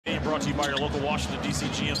brought to you by your local Washington, D.C.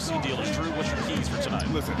 GMC dealers. Drew, what's your keys for tonight?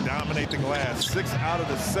 Listen, dominate the glass. 6 out of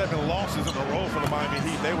the 7 losses in a row for the Miami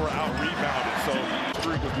Heat. They were out-rebounded, so the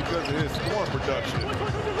streak was because of his scoring production.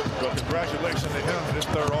 But congratulations to him in his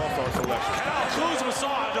third All-Star selection. Kuzma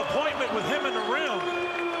saw an appointment with him in the rim.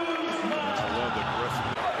 I love the aggressive.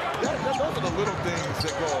 Those are the little things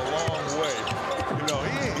that go a long way. You know,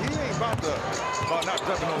 he ain't about not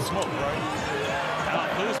jumping on smoke, right?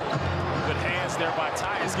 Kuzma. Good hands there by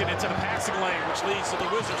Tyus. Getting into the passing lane, which leads to the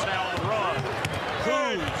Wizards now on the run.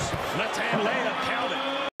 Kuz, left-hand layup, count it.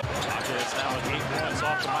 It's now at 8 points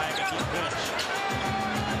off the Miami Heat bench.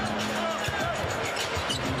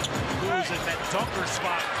 Kuz in that dunker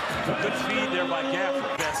spot. Good feed there by Gafford.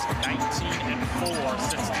 Best 19-4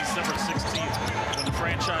 since December 16th, when the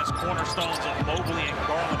franchise cornerstones of Mobley and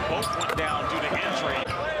Garland both went down due to injury.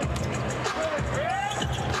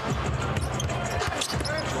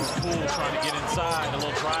 Poole trying to get inside, a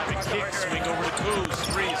little driving kick, swing over to Kuz,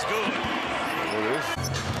 3 is good.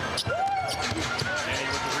 Manny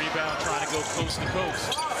with the rebound, trying to go coast to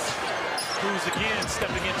coast. Kuz again,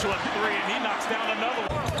 stepping into a 3, and he knocks down another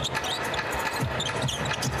one.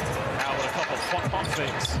 Now with a couple pump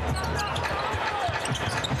fakes.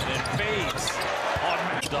 And then fades on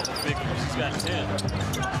double figures, he's got 10.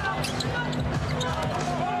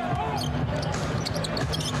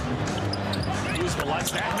 Kuzma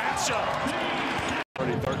likes that matchup.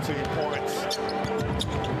 13 points.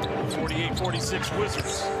 48-46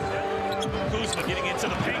 Wizards. Kuzma getting into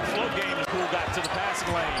the paint flow game as Poole got to the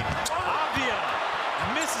passing lane. Avia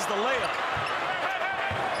misses the layup.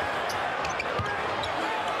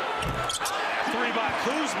 3 by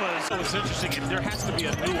Kuzma. So it's interesting. If there has to be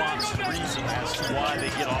a nuanced reason as to why they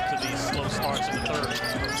get off to these slow starts in the third.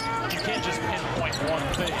 You can't just pinpoint one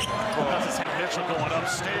thing. Because it's Mitchell going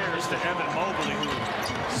upstairs to Evan Mobley, who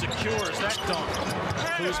secures that dunk.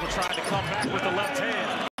 Kuzma trying to come back with the left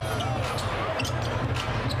hand.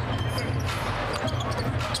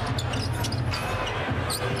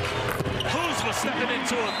 Kuzma stepping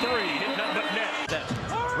into a 3, hitting nothing but net. That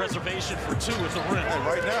reservation for 2 at the rim. Hey,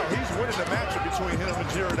 right now, he's winning the matchup between him and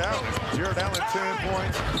Jared Allen. Jared Allen, 10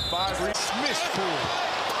 points, 5 rebounds. Missed Poole.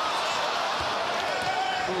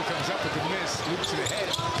 Poole comes up with the miss, loops to the head.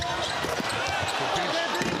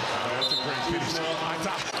 That's a great finish. On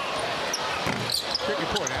top. Tricky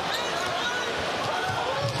point, huh?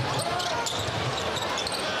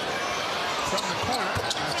 From the corner,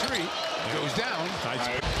 a 3 goes down.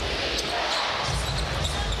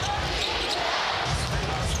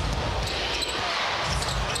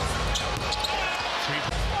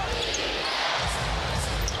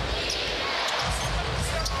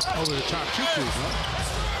 Over the top, 2 Kuzma.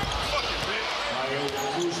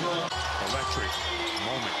 Electric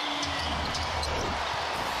moment.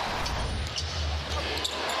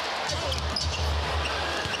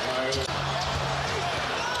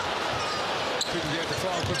 Couldn't get the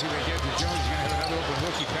fall quickly they get to Jones. He's going to have another open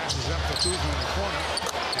look. He passes up for Kuzma in the corner,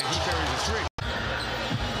 and he carries a 3.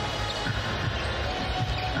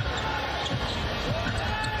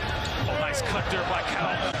 Oh, nice cut there by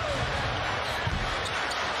Cal.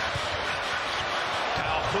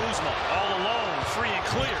 Kuzma all alone, free and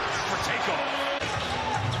clear for takeoff.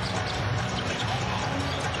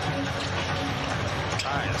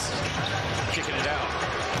 Tyus kicking it out.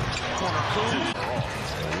 Corner Kuzma.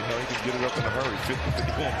 You know he can get it up in a hurry.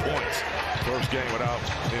 51 points. First game without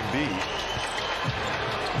Embiid.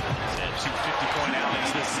 And 2 50-point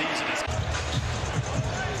outings this season.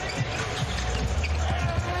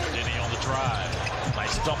 Denny on the drive.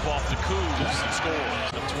 Nice dump off to Kuz and score.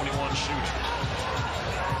 The 21 shooter.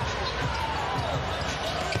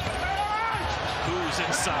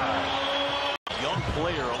 Inside. Young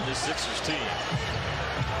player on this Sixers team.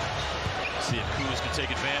 See if Kuz can take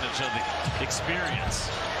advantage of the experience.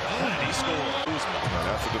 And he scored. Now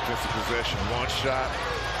that's a defensive possession. One shot.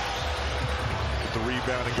 Get the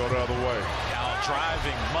rebound and go the other way. Now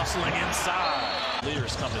driving, muscling inside.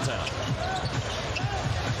 Leaders come to town.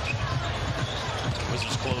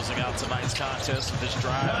 Wizards closing out tonight's contest with this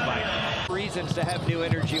drive by reasons to have new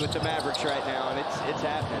energy with the Mavericks right now, and it's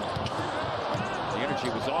happening. The energy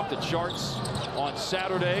was off the charts on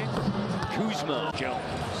Saturday. Kuzma.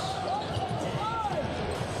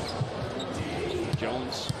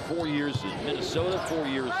 Jones, 4 years in Minnesota, 4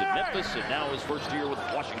 years in Memphis, and now his first year with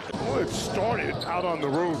Washington. Well, it started out on the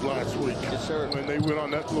road last week. Yes, sir. When they went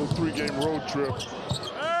on that little 3-game road trip.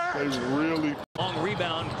 They really... Long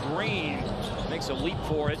rebound, Green makes a leap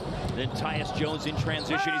for it. Then Tyus Jones in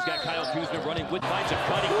transition. He's got Kyle Kuzma running with, finds a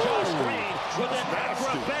cutting Josh Green with an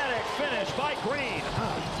acrobatic finish by Green.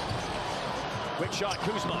 Quick shot,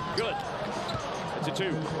 Kuzma, good. It's a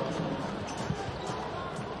 2.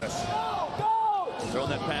 Throwing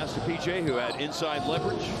that pass to PJ, who had inside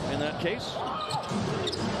leverage in that case.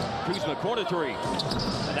 Kuzma, corner 3.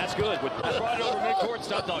 And that's good. Brought it over midcourt.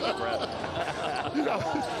 Stop talking, Brad. You know,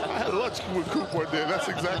 I had lunch with Coop one day. That's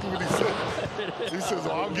exactly what he said. He says,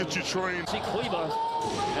 oh, I'll get you trained. See Kuzma,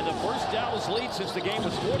 and the first Dallas lead since the game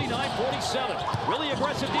was 49-47. Really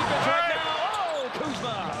aggressive defense right now. Oh,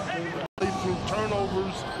 Kuzma. Through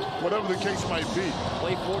turnovers, whatever the case might be.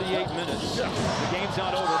 Play 48 minutes. Yeah. The game's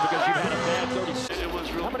not over because you've had a bad 36. It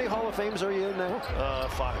was real. How many Hall of Fames are you in now?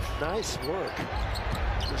 5. Nice work.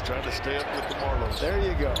 Just trying to stay up with the Marlins. There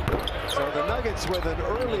you go. So the Nuggets with an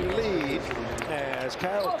early lead as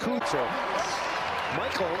Kyle Kuzma.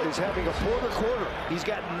 Michael is having a quarter. He's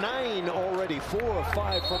got 9 already, 4 of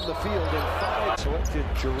 5 from the field, and 5 selected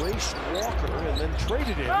Jerace Walker and then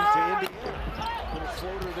traded him to Indiana. Little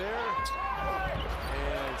floater there,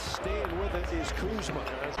 and staying with it is Kuzma.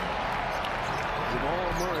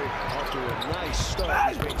 Jamal Murray off to a nice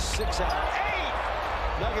start. He's made 6 out.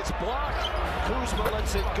 Nuggets block. Kuzma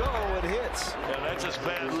lets it go and hits. Yeah, that's just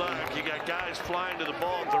bad luck. You got guys flying to the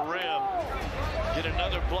ball at the rim. Get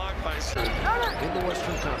another block by in the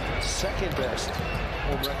Western Conference, second best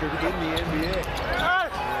home record in the NBA.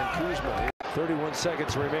 And Kuzma, 31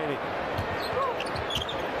 seconds remaining.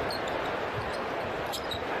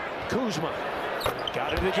 Kuzma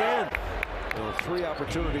got it again. There were 3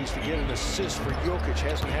 opportunities to get an assist for Jokic.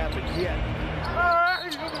 Hasn't happened yet.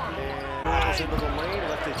 And into the lane,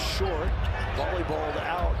 left it short. Volleyballed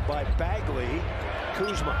out by Bagley.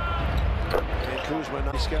 Kuzma. And Kuzma,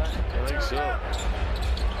 nice guy. I think so.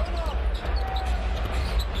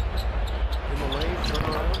 In the lane, turn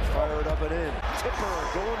around, fire it up and in. Tipper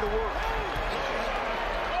going to work.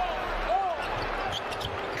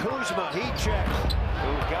 Kuzma, heat check.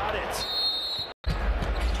 Who got it?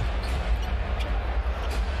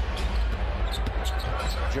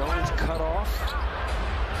 Jones cut off.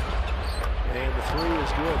 And the 3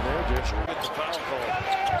 is good. There, Dish. Get the foul call.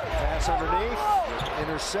 Pass underneath.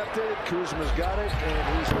 Intercepted. Kuzma's got it,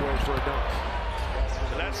 and he's away for a dunk.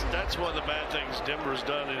 And that's one of the bad things Denver's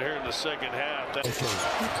done in here in the second half.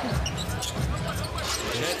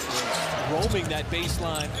 Roaming that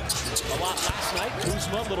baseline a lot last night.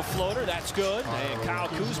 Kuzma, little floater, that's good. And Kyle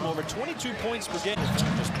Kuzma over 22 points per game.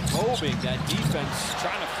 Just probing that defense,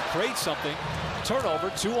 trying to create something. Turnover,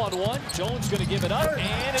 2-on-1. Jones going to give it up,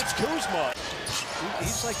 and it's Kuzma.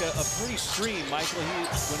 He's like a free stream, Michael.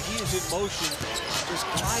 When he is in motion, just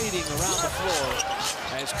gliding around the floor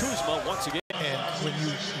as Kuzma once again. And when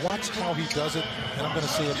you watch how he does it, and I'm going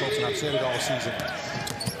to say it, folks, and I've said it all season,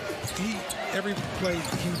 every play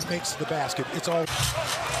he makes the basket, it's all.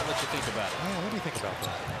 I'll let you think about it. Yeah, let me think about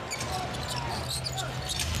that.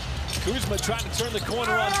 Kuzma trying to turn the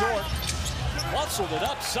corner on Dort. Muscled it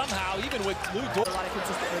up somehow, even with Lou Dort. All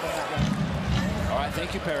right,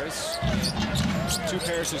 thank you, Paris. To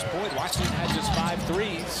Paris's point, Washington had just 5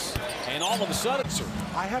 threes, and all of a sudden,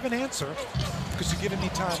 I have an answer because you're giving me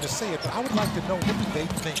time to say it, but I would like to know what do they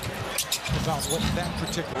think about what that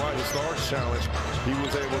particular. Right, the Stars challenge, he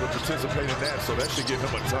was able to participate in that, so that should give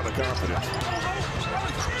him a ton of confidence.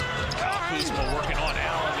 Kuzma working on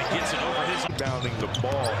Allen and gets it over his. Bounding the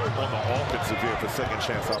ball on the offensive end for second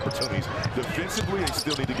chance opportunities. Defensively, they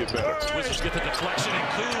still need to get better. Wizards get the deflection, and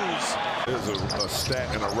Kuz. There's a stat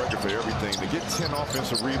and a record for everything. To get 10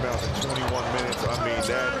 offensive rebounds in 21 minutes, I mean,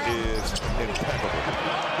 that is impeccable.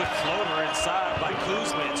 Good floater inside by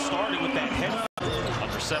Kuzma. It started with that head.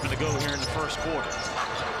 Under 7 to go here in the first quarter.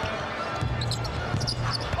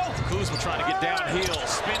 Kuzma trying to get downhill,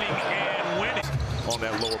 spinning and winning. On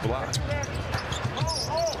that lower block.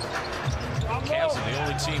 Cavs are the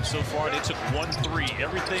only team so far. They took 1-3.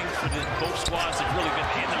 Everything for both squads have really been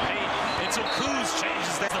in the paint until Kuz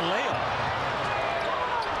changes that layup.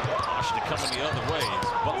 Washington coming the other way.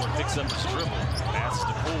 Butler picks up his dribble. Passes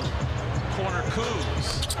to Poole. Corner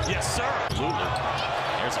Kuz. Yes, sir. Absolutely.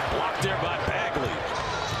 There's a block there by Bagley.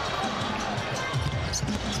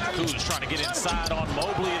 Kuz trying to get inside on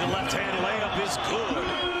Mobley. The left-hand layup is good.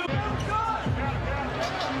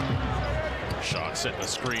 Sean setting a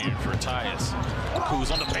screen for Tyus.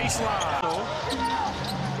 Kuz on the baseline.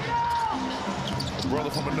 Brother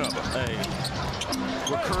from another. Hey,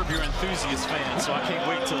 we're Curb Your Enthusiast fans, so I can't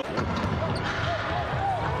wait till.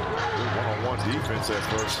 One-on-one defense at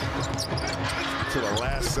first. To the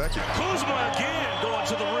last second. Kuzma again going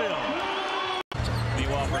to the rim.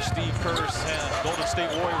 Meanwhile, for Steve Kerr's Golden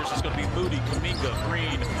State Warriors, it's going to be Moody, Kuminga,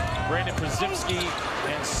 Green, Brandon Podziemski,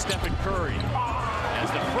 and Stephen Curry. As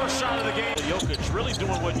the first shot of the game, Jokic really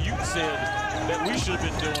doing what you said that we should have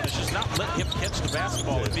been doing. It's just not letting him catch the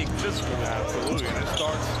basketball and being physical. Absolutely, and it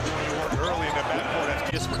starts doing your work early in the backcourt.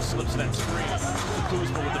 That's Kispert slips that screen.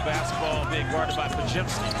 Kuzma with the basketball, being guarded by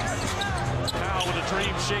Pajemski. Kyle with a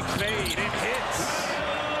dream shake fade. It hits.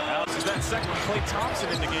 Now this is that second Klay Thompson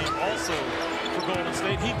in the game also for Golden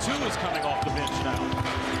State. He too is coming off the bench now.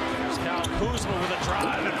 There's Kyle Kuzma with a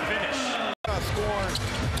drive and finish. Scoring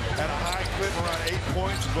at a high clip, around 8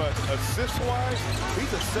 points, but assist-wise,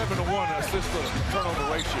 he's a 7-to-1 assist to turnover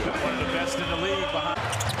ratio. One of the best in the league behind.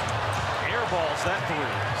 Airballs that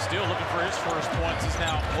three. Still looking for his first points. He's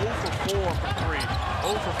now 0 for 4 from 3,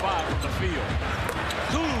 0 for 5 from the field.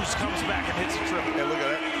 Kuz comes back and hits a triple. Hey, look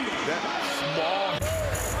at that. That small.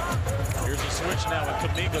 Here's a switch now with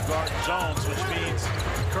Kuminga guarding Jones, which means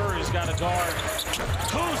Curry's got to guard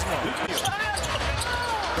Kuzma.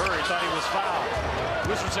 Curry thought he was fouled.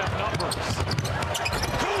 Wizards have numbers.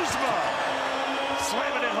 Kuzma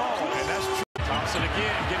slamming it home. And that's Thompson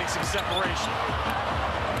again getting some separation.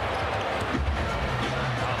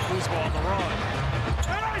 Kuzma on the run.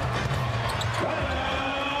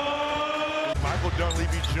 Michael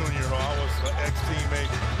Dunleavy Jr., who I was an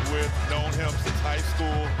ex-teammate with, known him since high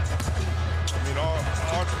school. I mean,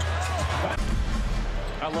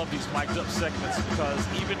 I love these mic'd up segments because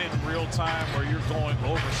even in real time where you're going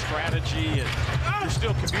over strategy and you're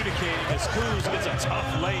still communicating as Kuz gets a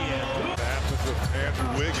tough lay-in. The absence of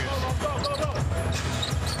Andrew Wiggins.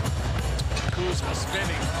 Kuzma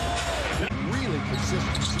spinning. Really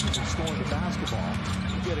consistent season scoring the basketball.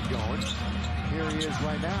 Get it going. Here he is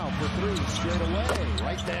right now for three, straight away.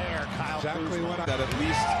 Right there, Kyle. Exactly what at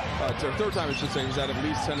least, third time I should say, he's had at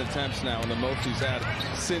least 10 attempts now, and the most he's had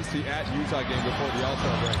since the Utah game before the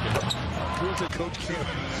All-Star break. Here's a coach can't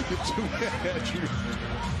get too mad at you.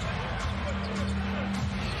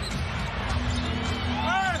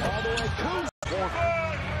 All the way, Kuzma.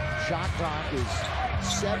 Shot clock is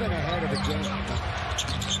 7 ahead of the game.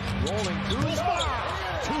 Rolling Kuzma.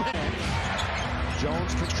 Two hands.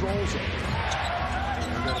 Jones controls it.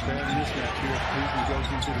 We've got a bad mismatch here. Kuzma goes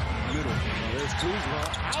into the middle. There's Kuzma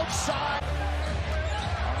outside.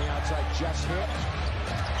 On the outside, just hit.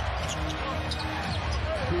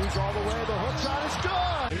 Kuz all the way. The hook shot is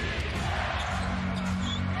good.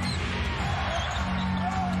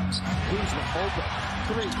 Kuzma open.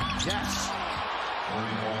 Three. Yes.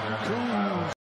 Kuz.